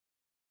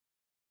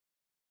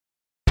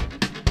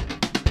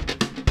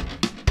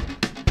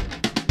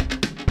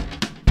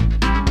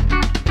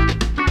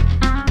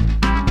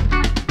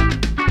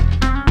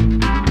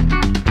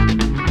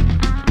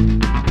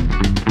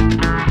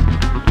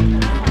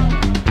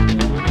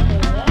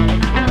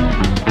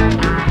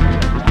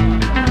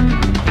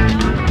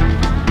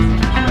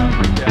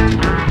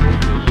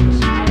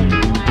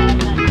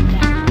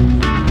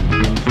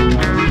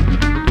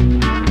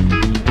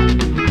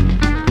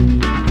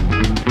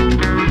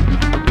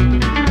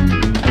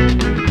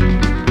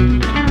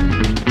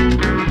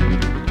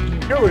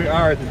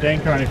at the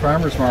Dane County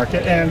Farmers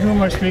Market. And who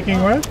am I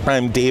speaking with?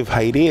 I'm Dave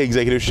Heide,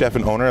 executive chef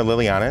and owner of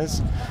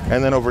Liana's.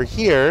 And then over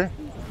here,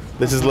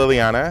 this is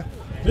Liana.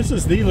 This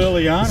is the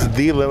Liana. This is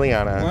the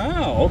Liana.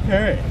 Wow,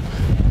 okay.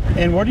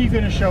 And what are you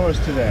going to show us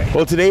today?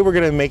 Well, today we're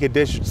going to make a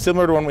dish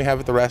similar to one we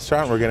have at the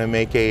restaurant. We're going to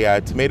make a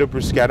tomato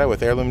bruschetta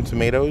with heirloom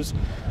tomatoes,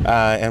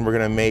 and we're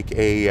going to make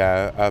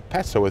a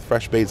pesto with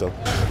fresh basil.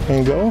 There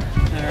you go. All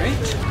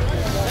right.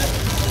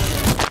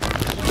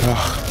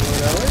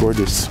 Oh,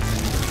 gorgeous.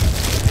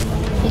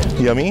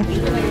 Yummy.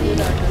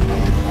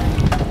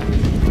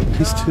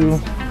 These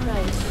two.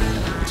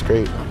 It's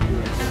great.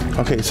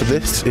 Okay, so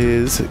this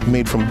is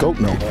made from goat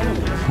milk.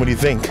 What do you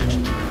think?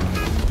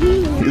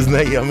 Isn't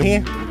that yummy?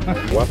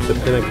 What's the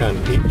Pinnacle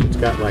peach? It's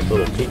got like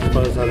little peach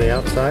fuzz on the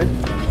outside.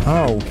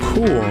 Oh,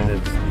 cool.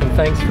 And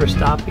thanks for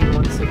stopping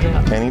once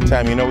again.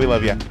 Anytime. You know we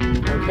love you.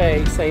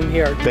 Okay, same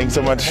here. Thanks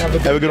so much. Have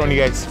a good one, you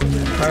guys. See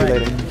you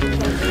later.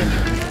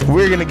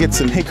 We're going to get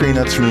some hickory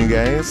nuts from you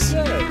guys.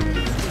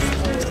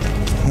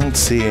 Let's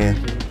see. You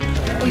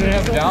don't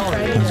have a dollar.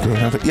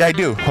 Yeah, I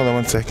do. Hold on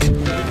one sec.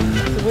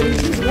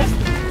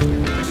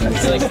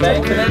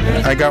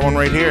 I got one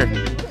right here.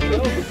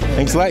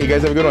 Thanks a lot. You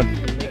guys have a good one.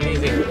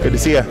 Good to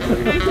see ya.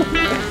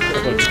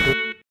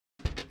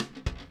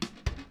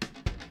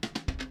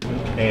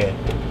 Okay,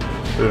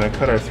 we're gonna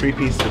cut our 3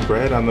 pieces of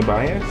bread on the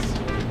bias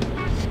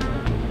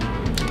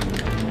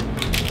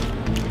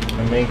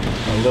and make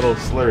a little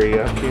slurry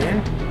up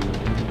here.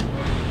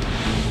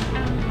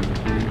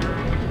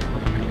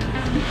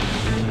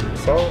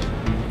 Salt,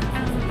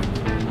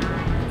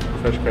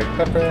 fresh cracked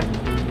pepper.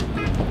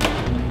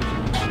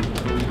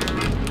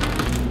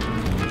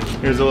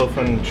 Here's a little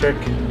fun trick.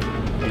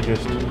 You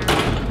just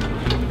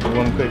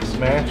one quick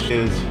smash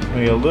is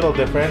maybe a little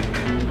different.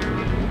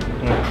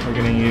 We're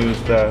going to use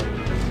the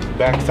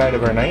back side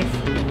of our knife.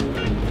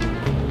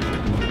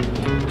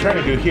 What we're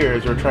trying to do here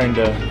is we're trying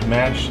to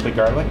mash the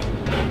garlic.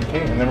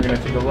 Okay, and then we're going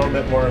to take a little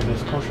bit more of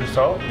this kosher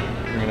salt.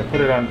 We're going to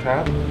put it on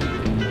top.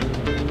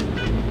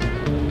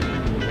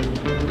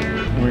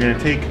 And we're going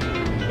to take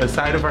the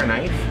side of our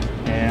knife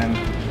and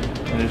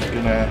we're just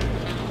going to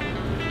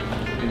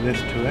do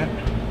this to it.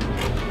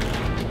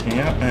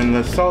 Yeah, and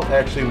the salt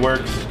actually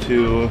works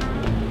to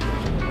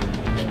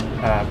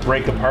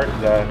break apart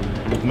the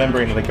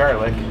membrane of the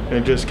garlic.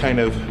 It just kind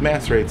of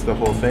macerates the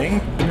whole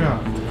thing. Yeah.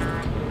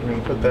 We're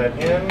going to put that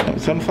in.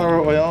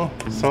 Sunflower oil,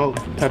 salt,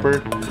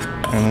 pepper,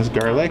 and this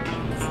garlic.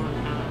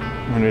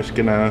 We're just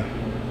going to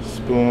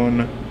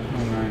spoon a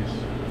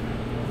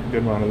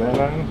good amount of that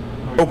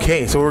on.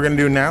 Okay, so what we're going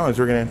to do now is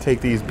we're going to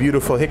take these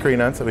beautiful hickory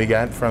nuts that we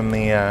got from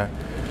the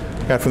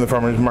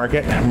farmer's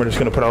market, and we're just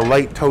going to put a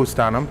light toast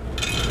on them.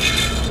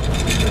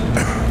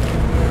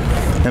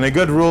 And a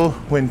good rule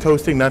when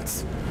toasting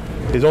nuts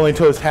is only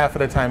toast half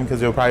at a time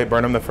because you'll probably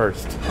burn them the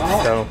first.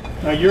 Oh. So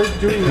now you're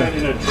doing that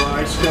in a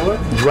dry skillet?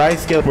 Dry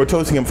skillet. We're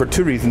toasting them for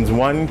 2 reasons.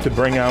 One, to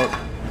bring out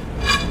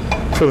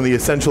some of the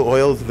essential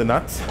oils of the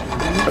nuts,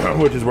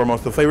 which is where most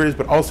of the flavor is,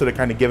 but also to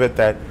kind of give it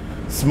that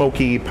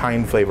smoky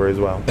pine flavor as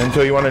well. And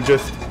so you want to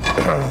just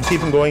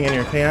keep them going in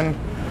your pan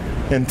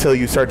until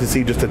you start to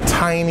see just a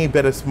tiny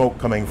bit of smoke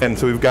coming. And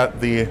so we've got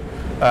the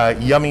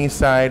yummy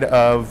side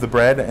of the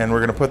bread, and we're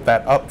going to put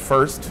that up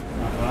first.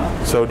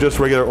 So just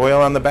regular oil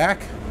on the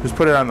back. Just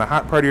put it on the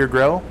hot part of your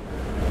grill.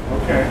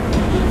 Okay.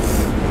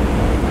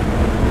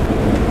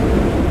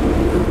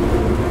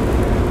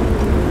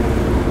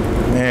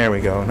 There we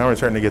go. Now we're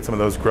starting to get some of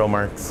those grill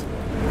marks.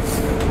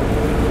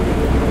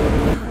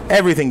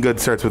 Everything good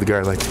starts with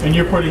garlic. And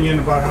you're putting in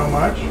about how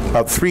much?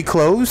 About 3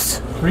 cloves.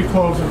 3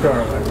 cloves of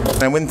garlic.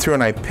 And I went through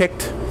and I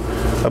picked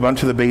a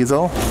bunch of the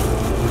basil.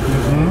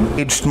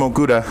 Aged smoked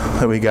Gouda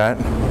that we got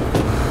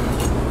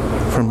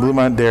from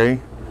Bluemont Dairy.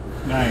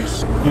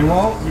 Nice. And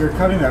while you're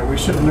cutting that, we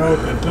should note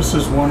that this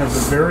is one of the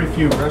very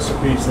few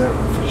recipes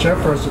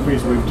chef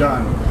recipes we've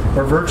done,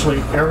 where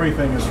virtually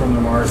everything is from the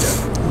market.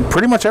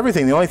 Pretty much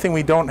everything. The only thing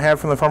we don't have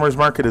from the farmer's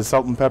market is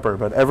salt and pepper,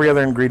 but every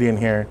other ingredient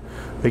here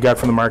we got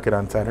from the market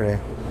on Saturday.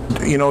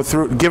 You know,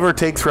 give or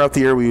take throughout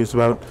the year, we use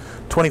about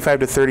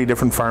 25 to 30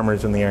 different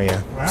farmers in the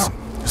area. Wow.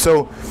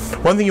 So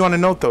one thing you want to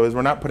note though is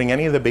we're not putting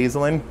any of the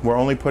basil in. We're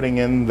only putting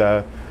in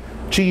the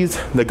cheese,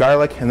 the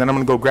garlic, and then I'm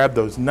going to go grab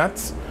those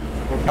nuts.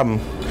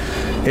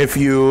 If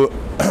you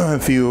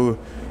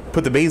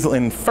put the basil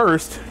in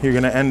first, you're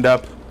going to end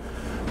up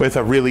with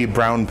a really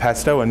brown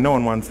pesto, and no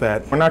one wants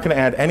that. We're not going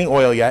to add any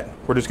oil yet.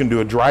 We're just going to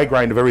do a dry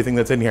grind of everything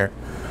that's in here.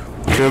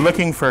 So you're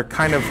looking for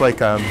kind of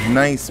like a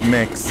nice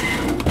mix.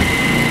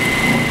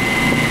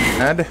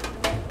 Add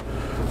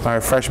our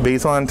fresh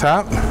basil on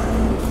top.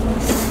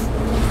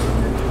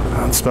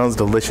 Oh, it smells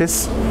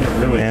delicious.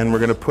 Really? And we're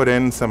going to put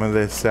in some of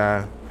this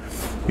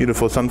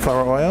beautiful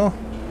sunflower oil.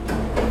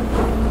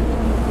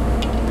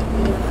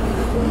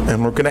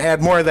 And we're going to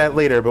add more of that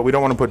later, but we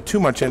don't want to put too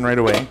much in right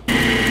away.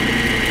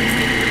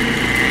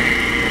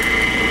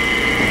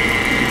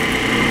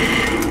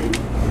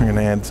 We're going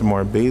to add some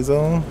more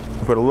basil.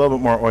 Put a little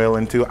bit more oil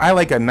into. I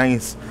like a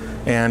nice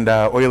and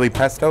oily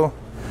pesto.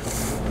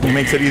 It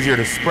makes it easier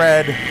to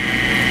spread,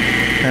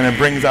 and it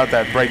brings out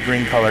that bright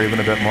green color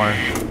even a bit more.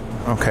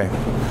 Okay.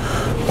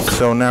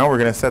 So now we're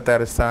gonna set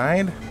that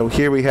aside. So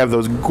here we have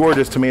those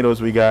gorgeous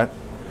tomatoes we got.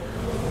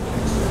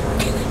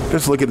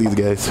 Just look at these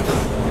guys.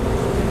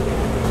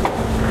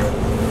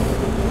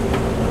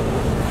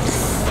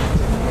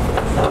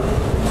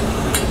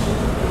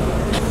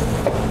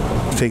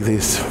 Take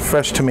these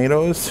fresh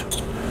tomatoes.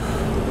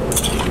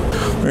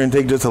 We're gonna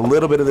take just a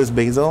little bit of this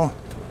basil.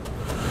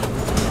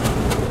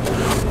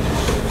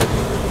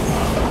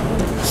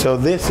 So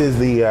this is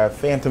the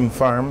Phantom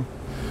Farm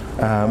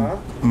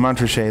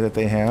Montrachet that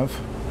they have.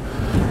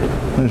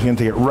 I'm just gonna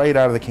take it right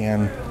out of the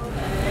can.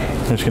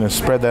 I'm just gonna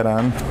spread that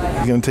on.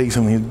 You're gonna take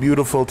some of these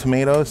beautiful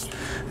tomatoes,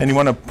 and you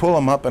wanna pull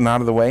them up and out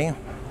of the way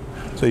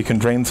so you can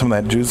drain some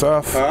of that juice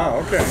off.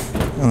 Oh, okay.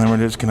 And then we're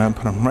just gonna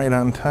put them right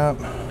on top.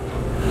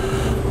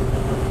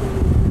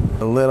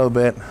 A little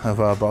bit of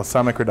a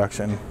balsamic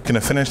reduction. Gonna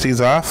finish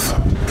these off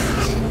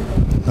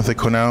with a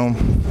quenelle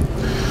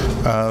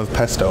of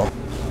pesto.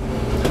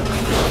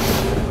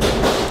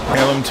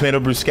 Heirloom tomato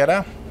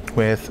bruschetta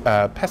with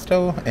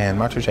pesto and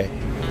montrachet.